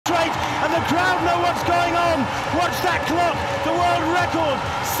and the crowd know what's going on. Watch that clock. The world record,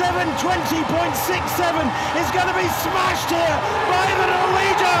 7:20.67, is going to be smashed here by the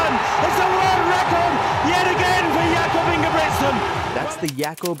Norwegian. It's a world record yet again for Jakob Ingebrigtsen. That's the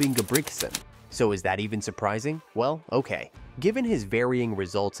Jakob Ingebrigtsen. So is that even surprising? Well, okay. Given his varying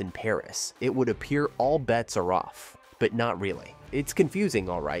results in Paris, it would appear all bets are off. But not really. It's confusing,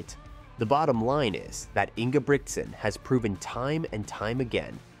 all right. The bottom line is that Ingebrigtsen has proven time and time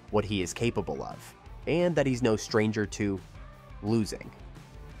again what he is capable of, and that he's no stranger to losing.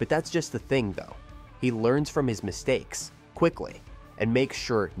 But that's just the thing though. He learns from his mistakes quickly and makes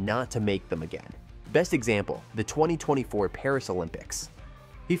sure not to make them again. Best example, the 2024 Paris Olympics.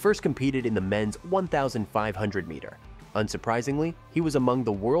 He first competed in the men's 1,500 meter. Unsurprisingly, he was among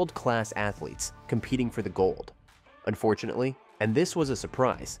the world-class athletes competing for the gold. Unfortunately, and this was a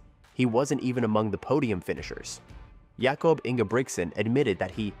surprise, he wasn't even among the podium finishers. Jakob Ingebrigtsen admitted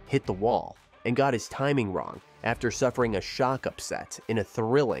that he hit the wall and got his timing wrong after suffering a shock upset in a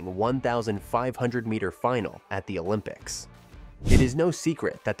thrilling 1,500 meter final at the Olympics. It is no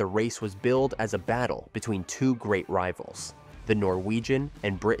secret that the race was billed as a battle between two great rivals, the Norwegian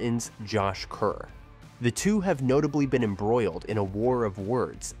and Britain's Josh Kerr. The two have notably been embroiled in a war of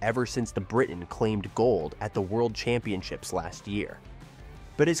words ever since the Briton claimed gold at the World Championships last year.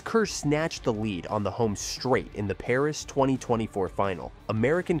 But as Kerr snatched the lead on the home straight in the Paris 2024 final,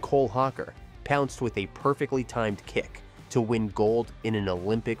 American Cole Hawker pounced with a perfectly timed kick to win gold in an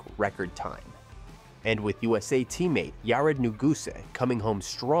Olympic record time. And with USA teammate Yared Nuguse coming home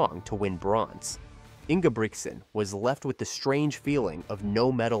strong to win bronze, Ingebrigtsen was left with the strange feeling of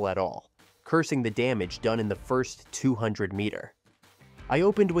no medal at all, cursing the damage done in the first 200 meter. "I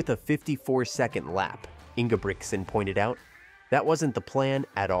opened with a 54-second lap," Ingebrigtsen pointed out. "That wasn't the plan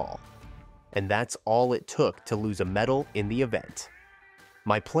at all. And that's all it took to lose a medal in the event.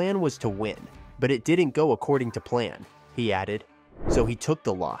 My plan was to win, but it didn't go according to plan," he added. So he took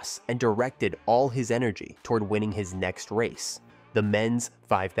the loss and directed all his energy toward winning his next race, the men's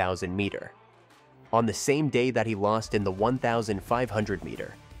 5,000 meter. On the same day that he lost in the 1,500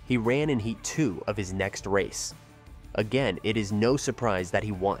 meter, he ran in Heat 2 of his next race. Again, it is no surprise that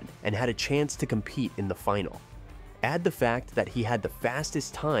he won and had a chance to compete in the final. Add the fact that he had the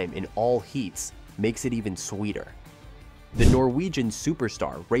fastest time in all heats makes it even sweeter. The Norwegian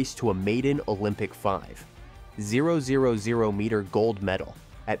superstar raced to a maiden Olympic 5,000 meter gold medal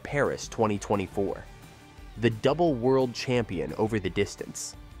at Paris 2024. The double world champion over the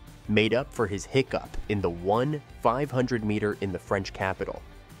distance made up for his hiccup in the 1,500 meter in the French capital,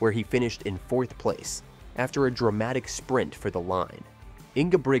 where he finished in 4th place after a dramatic sprint for the line.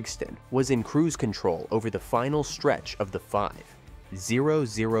 Ingebrigtsen was in cruise control over the final stretch of the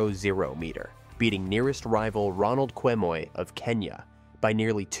 5,000 meter, beating nearest rival Ronald Kwemoy of Kenya by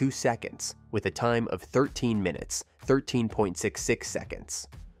nearly 2 seconds with a time of 13 minutes, 13.66 seconds.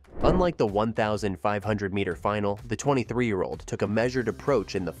 Unlike the 1,500 meter final, the 23-year-old took a measured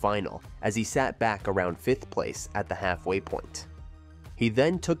approach in the final as he sat back around 5th place at the halfway point. He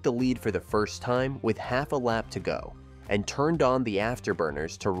then took the lead for the first time with half a lap to go and turned on the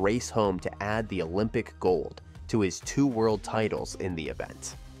afterburners to race home to add the Olympic gold to his 2 world titles in the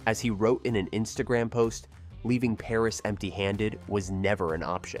event. As he wrote in an Instagram post, leaving Paris empty-handed was never an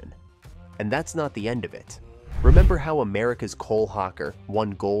option. And that's not the end of it. Remember how America's Cole Hawker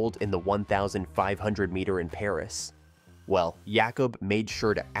won gold in the 1,500 meter in Paris? Well, Jakob made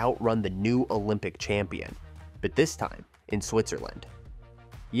sure to outrun the new Olympic champion, but this time in Switzerland.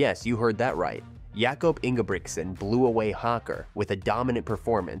 Yes, you heard that right. Jakob Ingebrigtsen blew away Hawker with a dominant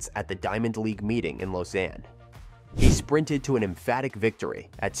performance at the Diamond League meeting in Lausanne. He sprinted to an emphatic victory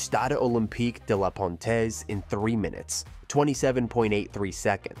at Stade Olympique de la Pontaise in 3 minutes, 27.83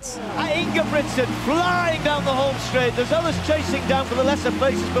 seconds. Ingebrigtsen flying down the home straight. There's others chasing down for the lesser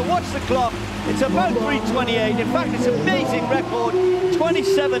places, but watch the clock. It's about 3:28. In fact, it's an amazing record,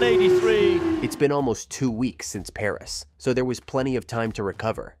 27.83. It's been almost 2 weeks since Paris, so there was plenty of time to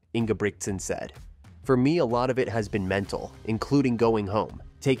recover, Ingebrigtsen said. For me, a lot of it has been mental, including going home,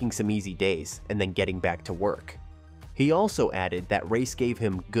 taking some easy days, and then getting back to work. He also added that race gave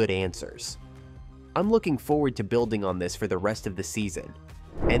him good answers. I'm looking forward to building on this for the rest of the season.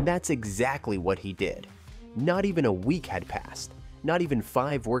 And that's exactly what he did. Not even a week had passed, not even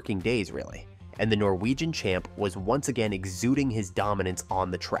 5 working days really, and the Norwegian champ was once again exuding his dominance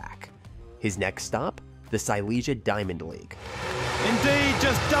on the track. His next stop? The Silesia Diamond League. Indeed,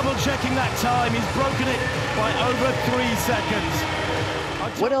 just double-checking that time. He's broken it by over 3 seconds.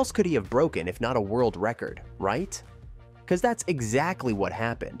 What else could he have broken if not a world record, right? Because that's exactly what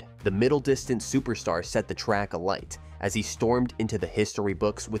happened. The middle distance superstar set the track alight as he stormed into the history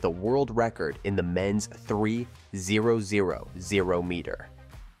books with a world record in the men's 3,000 meter.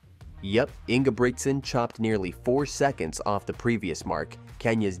 Yep, Ingebrigtsen chopped nearly 4 seconds off the previous mark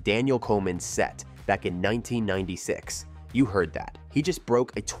Kenya's Daniel Komen set back in 1996. You heard that. He just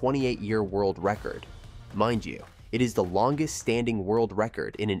broke a 28-year world record. Mind you, it is the longest standing world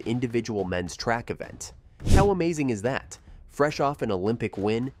record in an individual men's track event. How amazing is that? Fresh off an Olympic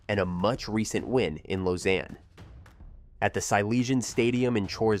win and a much recent win in Lausanne. At the Silesian Stadium in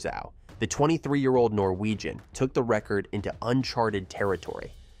Chorzów, the 23-year-old Norwegian took the record into uncharted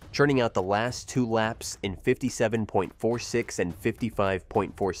territory, churning out the last 2 laps in 57.46 and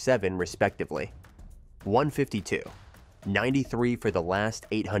 55.47 respectively. 152, 93 for the last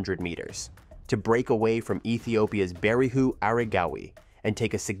 800 meters, to break away from Ethiopia's Berihu Aregawi and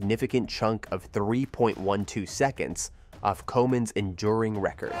take a significant chunk of 3.12 seconds off Komen's enduring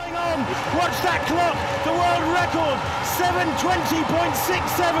record. Watch that clock! The world record, 7:20.67,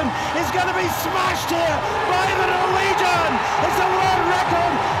 is going to be smashed here by the Norwegian! It's a world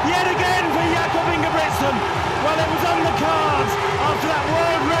record yet again for Jakob Ingebrigtsen. Well, it was on the cards after that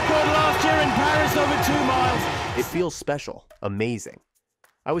world record last year in Paris over 2 miles. It feels special, amazing.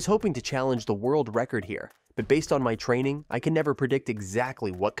 I was hoping to challenge the world record here, but based on my training, I can never predict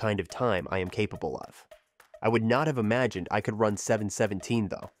exactly what kind of time I am capable of. I would not have imagined I could run 7:17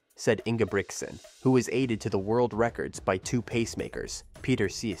 though, said Ingebrigtsen, who was aided to the world records by 2 pacemakers, Peter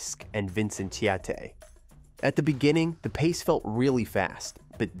Sisk and Vincent Tiate. At the beginning, the pace felt really fast,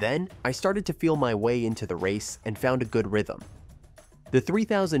 but then I started to feel my way into the race and found a good rhythm. The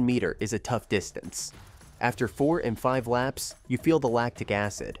 3,000 meter is a tough distance. After 4 and 5 laps, you feel the lactic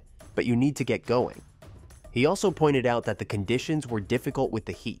acid, but you need to get going. He also pointed out that the conditions were difficult with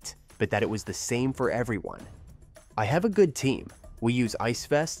the heat, but that it was the same for everyone. I have a good team. We use ice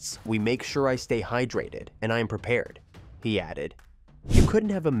vests, we make sure I stay hydrated, and I am prepared, he added. You couldn't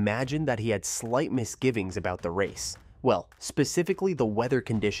have imagined that he had slight misgivings about the race. Well, specifically the weather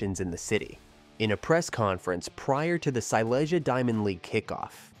conditions in the city. In a press conference prior to the Silesia Diamond League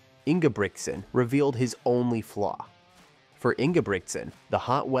kickoff, Ingebrigtsen revealed his only flaw. For Ingebrigtsen, the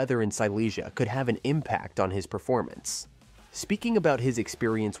hot weather in Silesia could have an impact on his performance. Speaking about his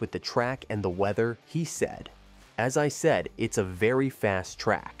experience with the track and the weather, he said, "As I said, it's a very fast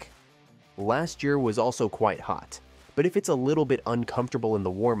track. Last year was also quite hot, but if it's a little bit uncomfortable in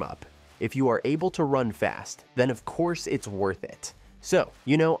the warm-up, if you are able to run fast, then of course it's worth it. So,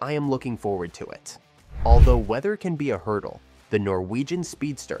 I am looking forward to it." Although weather can be a hurdle, the Norwegian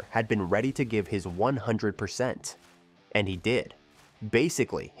speedster had been ready to give his 100%. And he did.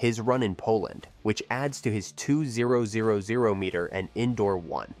 Basically, his run in Poland, which adds to his 2,000 meter and indoor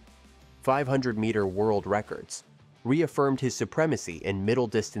 500 meter world records, reaffirmed his supremacy in middle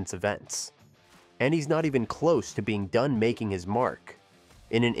distance events. And he's not even close to being done making his mark.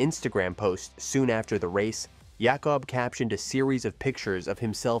 In an Instagram post soon after the race, Jakob captioned a series of pictures of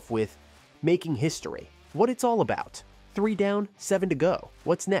himself with, "Making history. What it's all about. 3 down, 7 to go.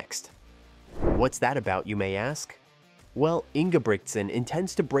 What's next?" What's that about, you may ask? Well, Ingebrigtsen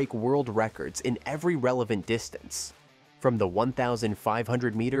intends to break world records in every relevant distance, from the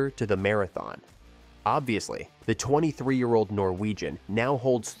 1,500 meter to the marathon. Obviously, the 23-year-old Norwegian now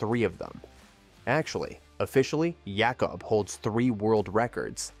holds 3 of them. Actually, officially, Jakob holds 3 world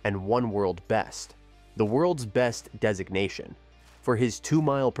records and 1 world best, the world's best designation, for his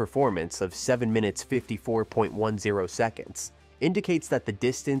 2-mile performance of 7 minutes 54.10 seconds, indicates that the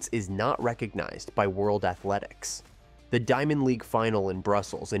distance is not recognized by World Athletics. The Diamond League final in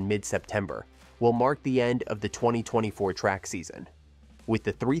Brussels in mid-September will mark the end of the 2024 track season. With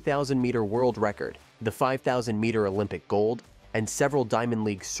the 3,000 meter world record, the 5,000 meter Olympic gold, and several Diamond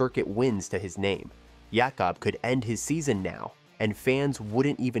League circuit wins to his name, Jakob could end his season now, and fans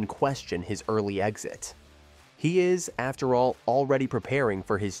wouldn't even question his early exit. He is, after all, already preparing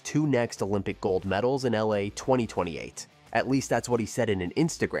for his 2 next Olympic gold medals in LA 2028. At least that's what he said in an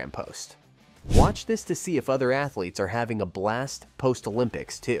Instagram post. Watch this to see if other athletes are having a blast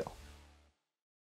post-Olympics too.